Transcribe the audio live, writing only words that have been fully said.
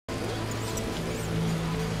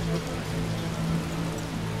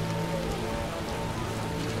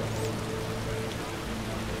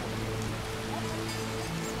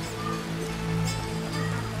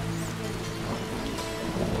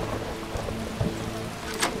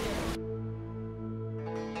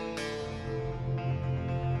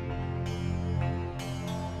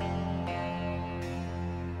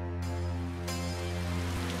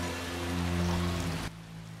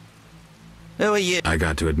Who are you? I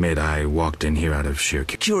got to admit, I walked in here out of sheer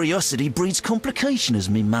Curiosity breeds complication, as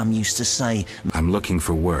me mum used to say. I'm looking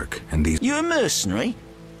for work, and these... You a mercenary?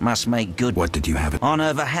 Must make good. What did you have?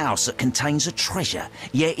 Unearth a house that contains a treasure,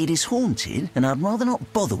 yet it is haunted, and I'd rather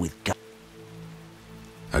not bother with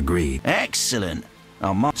Agreed. Excellent.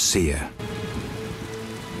 See ya.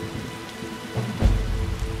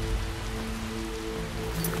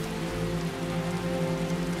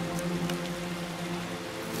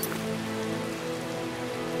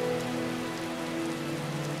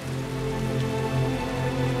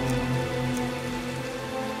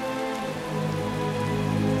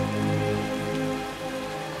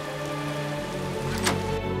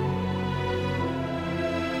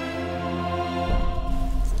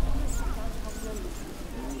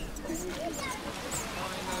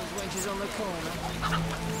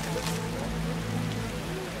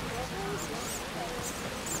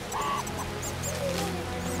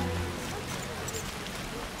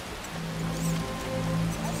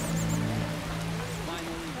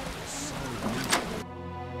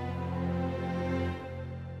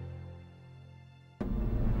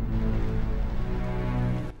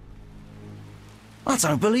 I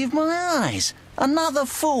don't believe my eyes. Another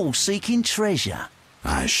fool seeking treasure.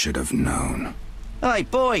 I should have known. Hey,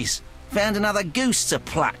 boys. Found another goose to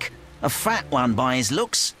pluck. A fat one by his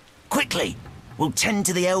looks. Quickly. We'll tend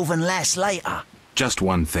to the elven lass later. Just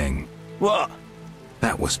one thing. What?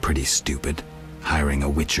 That was pretty stupid. Hiring a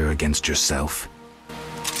witcher against yourself.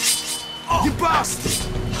 Oh. You bastard!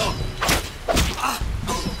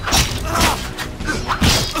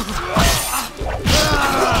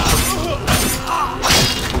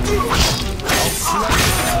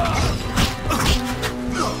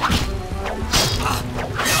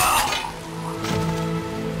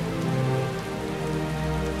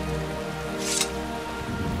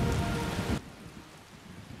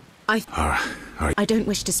 I don't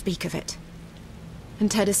wish to speak of it. And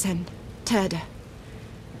Teddersen, Terda.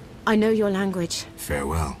 I know your language.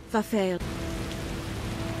 Farewell. Farfail.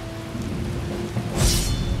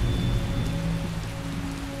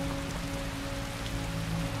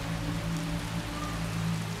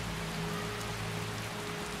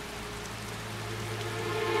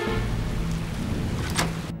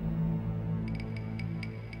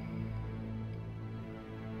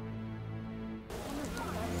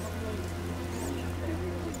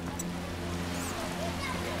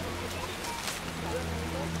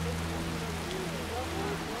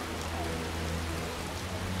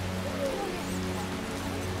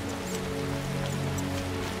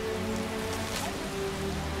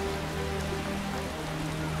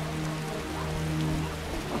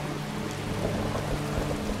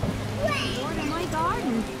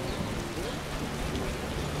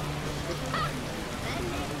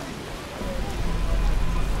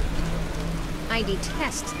 I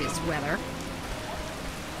detest this weather.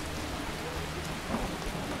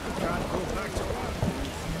 Can't go back to work.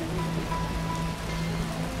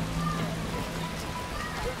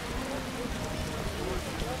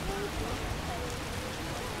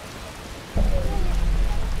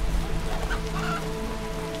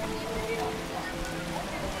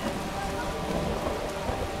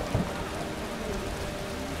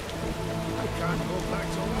 I can't go back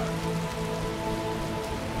to work.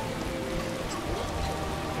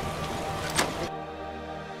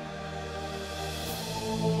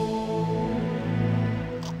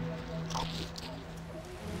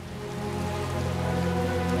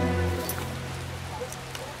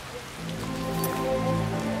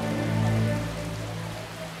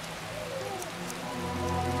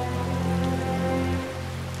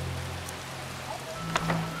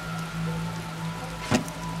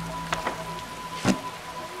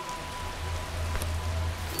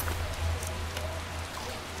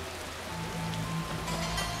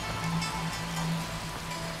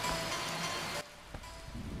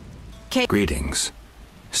 Greetings.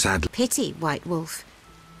 Sadly... Pity, White Wolf.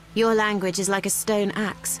 Your language is like a stone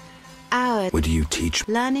axe. Would you teach...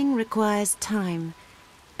 Learning requires time.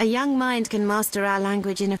 A young mind can master our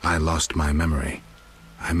language in a... I lost my memory.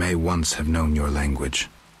 I may once have known your language.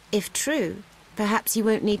 If true, perhaps you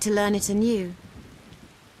won't need to learn it anew.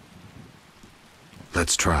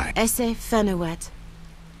 Let's try. Esse Fenowed.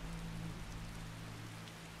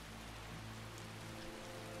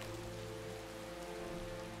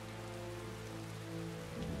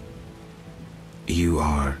 You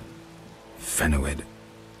are... Fenowed,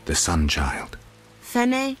 the Sun Child.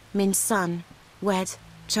 Fene means son, wed,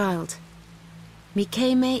 child.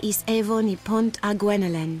 Mikeme is evo ni pont a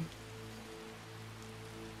Gwenelen.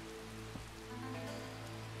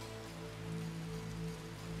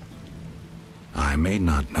 I'm may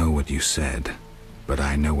not know what you said, but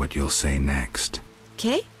I know what you'll say next.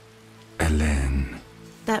 ¿Qué? Hélène.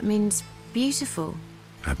 That means beautiful.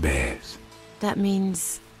 A baise. That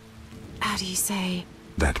means... how do you say?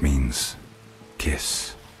 That means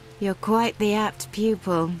kiss. You're quite the apt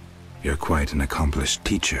pupil. You're quite an accomplished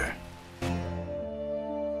teacher.